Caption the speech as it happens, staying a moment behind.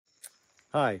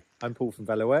Hi, I'm Paul from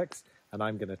VeloWorks, and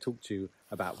I'm going to talk to you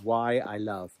about why I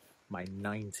love my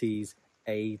 90's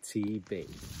ATB.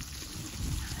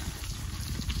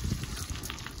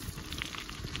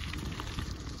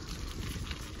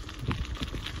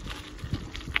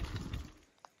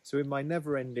 So in my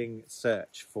never-ending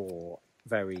search for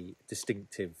very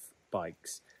distinctive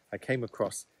bikes, I came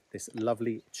across this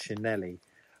lovely Cinelli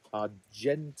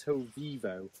Argento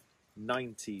Vivo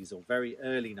 90's or very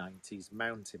early 90's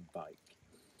mountain bike.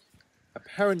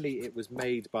 Apparently it was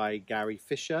made by Gary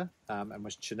Fisher and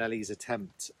was Cinelli's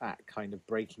attempt at kind of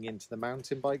breaking into the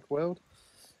mountain bike world.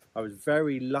 I was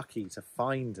very lucky to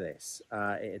find this.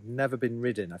 It had never been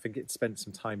ridden. I think it spent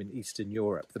some time in Eastern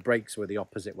Europe. The brakes were the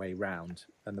opposite way round,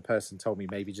 and the person told me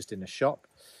maybe just in a shop,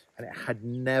 and it had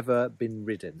never been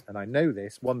ridden. And I know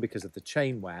this, one, because of the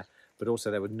chain wear, but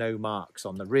also there were no marks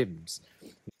on the rims.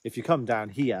 If you come down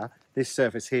here, this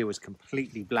surface here was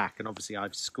completely black, and obviously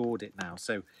I've scored it now.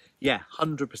 So yeah,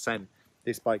 100%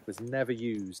 this bike was never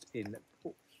used in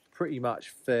pretty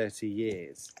much 30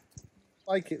 years.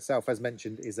 The bike itself, as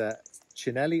mentioned, is a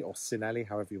Cinelli or Cinelli,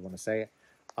 however you want to say it,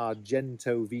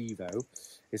 Argento Vivo.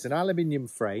 It's an aluminium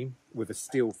frame with a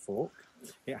steel fork.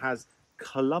 It has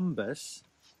Columbus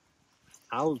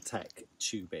Altec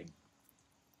tubing.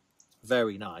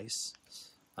 Very nice.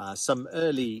 Some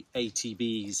early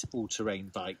ATBs,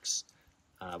 all-terrain bikes,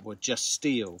 were just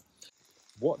steel.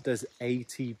 What does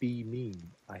ATB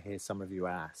mean, I hear some of you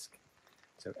ask?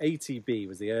 So ATB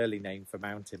was the early name for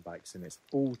mountain bikes, and it's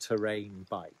all-terrain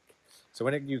bike. So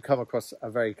when you come across a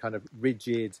very kind of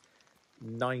rigid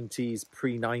 90's,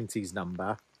 pre-90's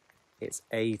number, it's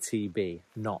ATB,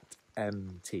 not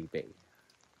MTB.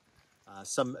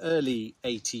 Some early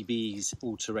ATBs,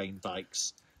 all-terrain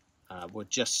bikes, were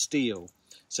just steel.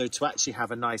 So to actually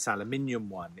have a nice aluminium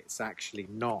one, it's actually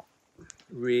not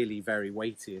really very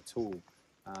weighty at all.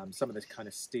 Some of the kind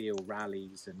of steel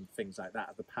rallies and things like that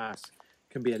of the past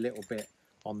can be a little bit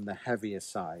on the heavier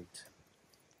side.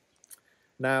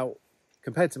 Now,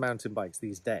 compared to mountain bikes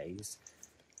these days,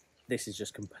 this is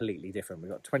just completely different.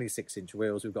 We've got 26-inch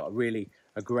wheels, we've got a really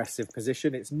aggressive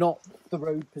position. It's not the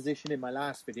road position in my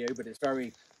last video, but it's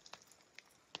very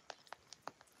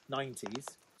 90's,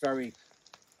 very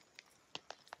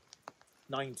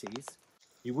 90's.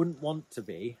 You wouldn't want to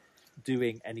be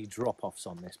doing any drop-offs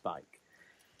on this bike.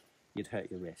 You'd hurt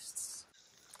your wrists.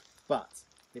 But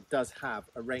it does have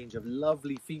a range of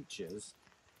lovely features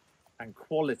and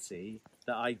quality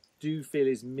that I do feel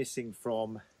is missing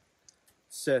from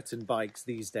certain bikes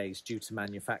these days due to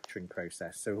manufacturing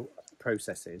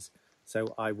processes.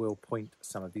 So I will point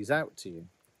some of these out to you.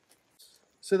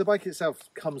 So the bike itself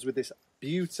comes with this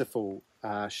beautiful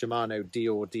Shimano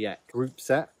Dior DX group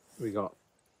set. We got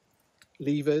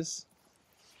levers,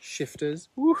 shifters.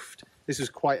 Woofed. This was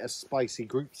quite a spicy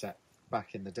group set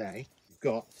back in the day. We've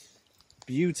got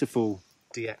beautiful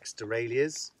DX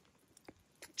derailleurs,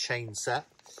 chain set.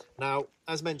 Now,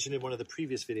 as mentioned in one of the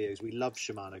previous videos, we love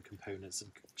Shimano components,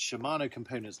 and Shimano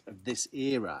components of this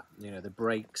era, you know, the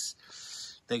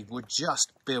brakes, they were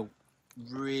just built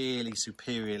really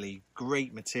superiorly,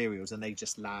 great materials, and they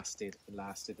just lasted and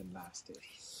lasted and lasted.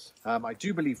 I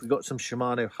do believe we've got some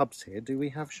Shimano hubs here. Do we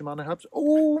have Shimano hubs?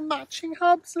 Oh, matching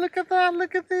hubs. Look at that.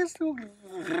 Look at this.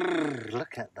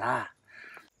 Look at that.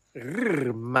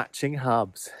 Matching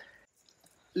hubs.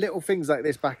 Little things like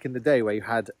this back in the day where you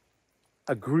had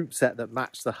a group set that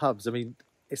matched the hubs. I mean,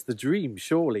 it's the dream,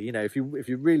 surely. You know, if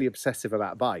you're really obsessive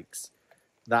about bikes,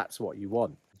 that's what you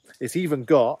want. It's even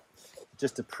got,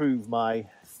 just to prove my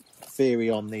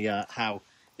theory on the how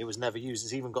it was never used,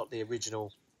 it's even got the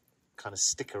original kind of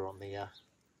sticker on the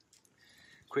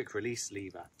quick release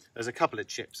lever. There's a couple of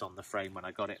chips on the frame when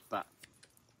I got it, but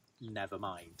never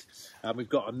mind. We've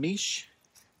got a Miche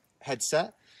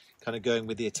headset, kind of going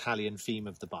with the Italian theme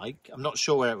of the bike. I'm not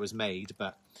sure where it was made,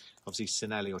 but obviously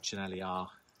Cinelli or Cinelli are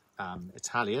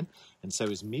Italian, and so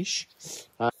is Miche.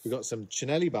 We've got some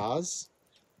Cinelli bars.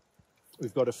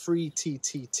 We've got a free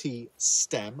TTT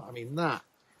stem. I mean,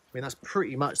 that's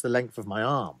pretty much the length of my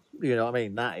arm. You know what I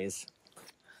mean? That is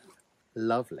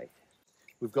lovely.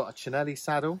 We've got a Cinelli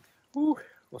saddle. Ooh,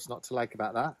 what's not to like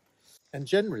about that? And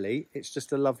generally, it's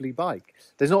just a lovely bike.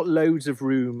 There's not loads of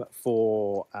room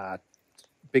for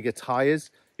bigger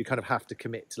tyres. You kind of have to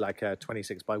commit to like a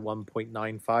 26 by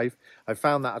 1.95. I've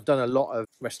found that I've done a lot of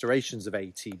restorations of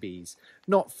ATBs,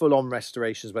 not full-on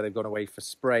restorations where they've gone away for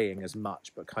spraying as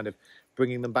much, but kind of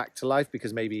bringing them back to life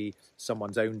because maybe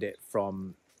someone's owned it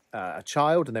from a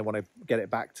child and they want to get it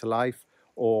back to life,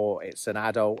 or it's an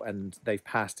adult and they've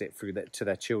passed it through to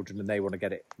their children and they want to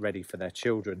get it ready for their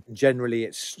children. Generally,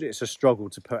 it's a struggle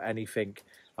to put anything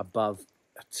above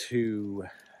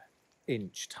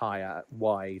inch tyre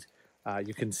wide.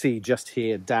 You can see just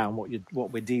here down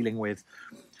what we're dealing with.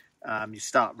 You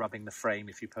start rubbing the frame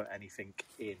if you put anything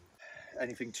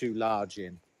too large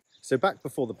in. So back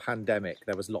before the pandemic,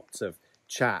 there was lots of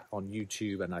chat on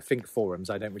YouTube and I think forums.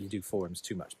 I don't really do forums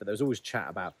too much, but there was always chat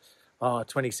about, oh,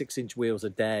 26-inch wheels are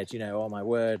dead, you know, oh my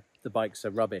word, the bikes are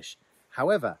rubbish.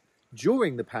 However,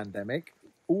 during the pandemic,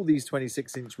 all these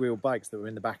 26-inch wheel bikes that were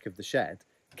in the back of the shed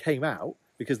came out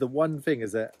because the one thing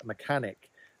as a mechanic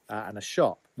and a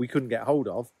shop we couldn't get hold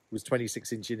of was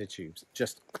 26-inch inner tubes,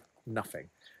 just nothing.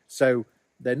 So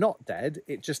they're not dead.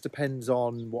 It just depends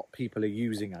on what people are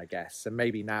using, I guess. And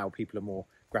maybe now people are more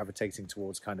gravitating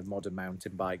towards kind of modern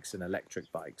mountain bikes and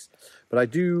electric bikes. But I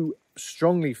do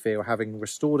strongly feel, having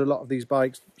restored a lot of these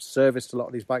bikes, serviced a lot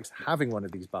of these bikes, having one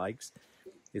of these bikes,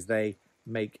 is they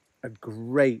make a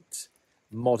great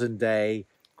modern day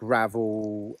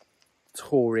gravel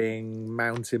touring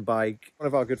mountain bike. One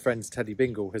of our good friends, Teddy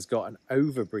Bingle, has got an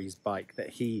Overbreeze bike that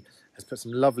he has put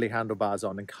some lovely handlebars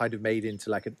on and kind of made into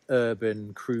like an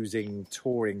urban cruising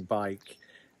touring bike.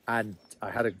 And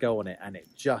I had a go on it and it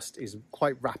just is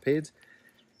quite rapid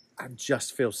and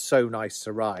just feels so nice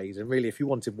to ride. And really, if you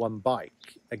wanted one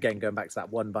bike, again, going back to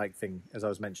that one bike thing, as I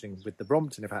was mentioning with the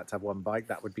Brompton, if I had to have one bike,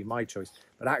 that would be my choice.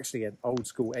 But actually an old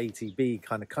school ATB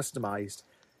kind of customized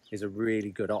is a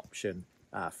really good option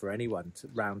for anyone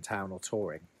round town or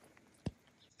touring.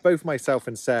 Both myself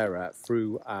and Sarah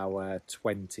through our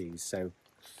 20s, so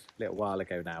a little while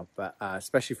ago now, but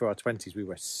especially for our 20s, we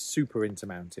were super into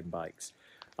mountain bikes.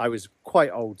 I was quite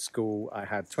old school. I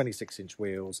had 26-inch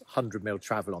wheels, 100mm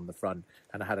travel on the front,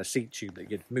 and I had a seat tube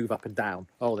that you'd move up and down.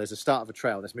 Oh, there's a start of a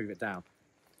trail, let's move it down.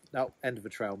 No, end of a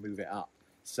trail, move it up.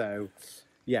 So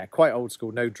yeah, quite old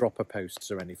school, no dropper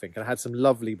posts or anything. And I had some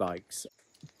lovely bikes.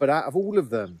 But out of all of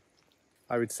them,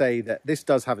 I would say that this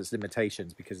does have its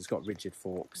limitations because it's got rigid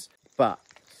forks. But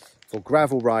for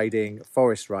gravel riding,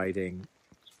 forest riding,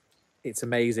 it's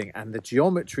amazing. And the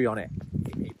geometry on it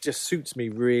just suits me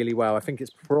really well. I think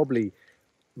it's probably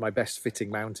my best fitting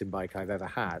mountain bike I've ever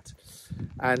had.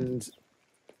 And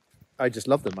I just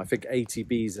love them. I think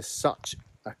ATBs are such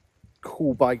a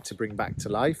cool bike to bring back to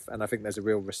life. And I think there's a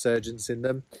real resurgence in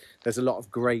them. There's a lot of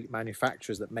great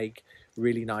manufacturers that make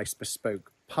really nice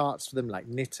bespoke parts for them, like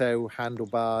Nitto,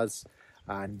 handlebars,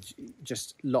 and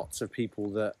just lots of people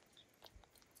that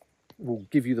will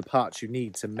give you the parts you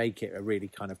need to make it a really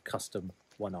kind of custom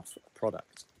one-off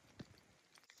product.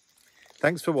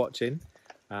 Thanks for watching.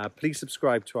 Please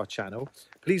subscribe to our channel.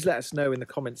 Please let us know in the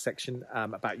comments section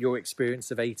about your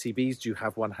experience of ATBs. Do you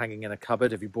have one hanging in a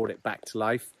cupboard? Have you brought it back to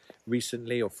life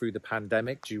recently or through the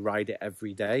pandemic? Do you ride it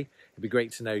every day? It'd be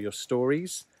great to know your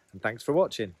stories. And thanks for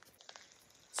watching.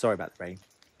 Sorry about the rain.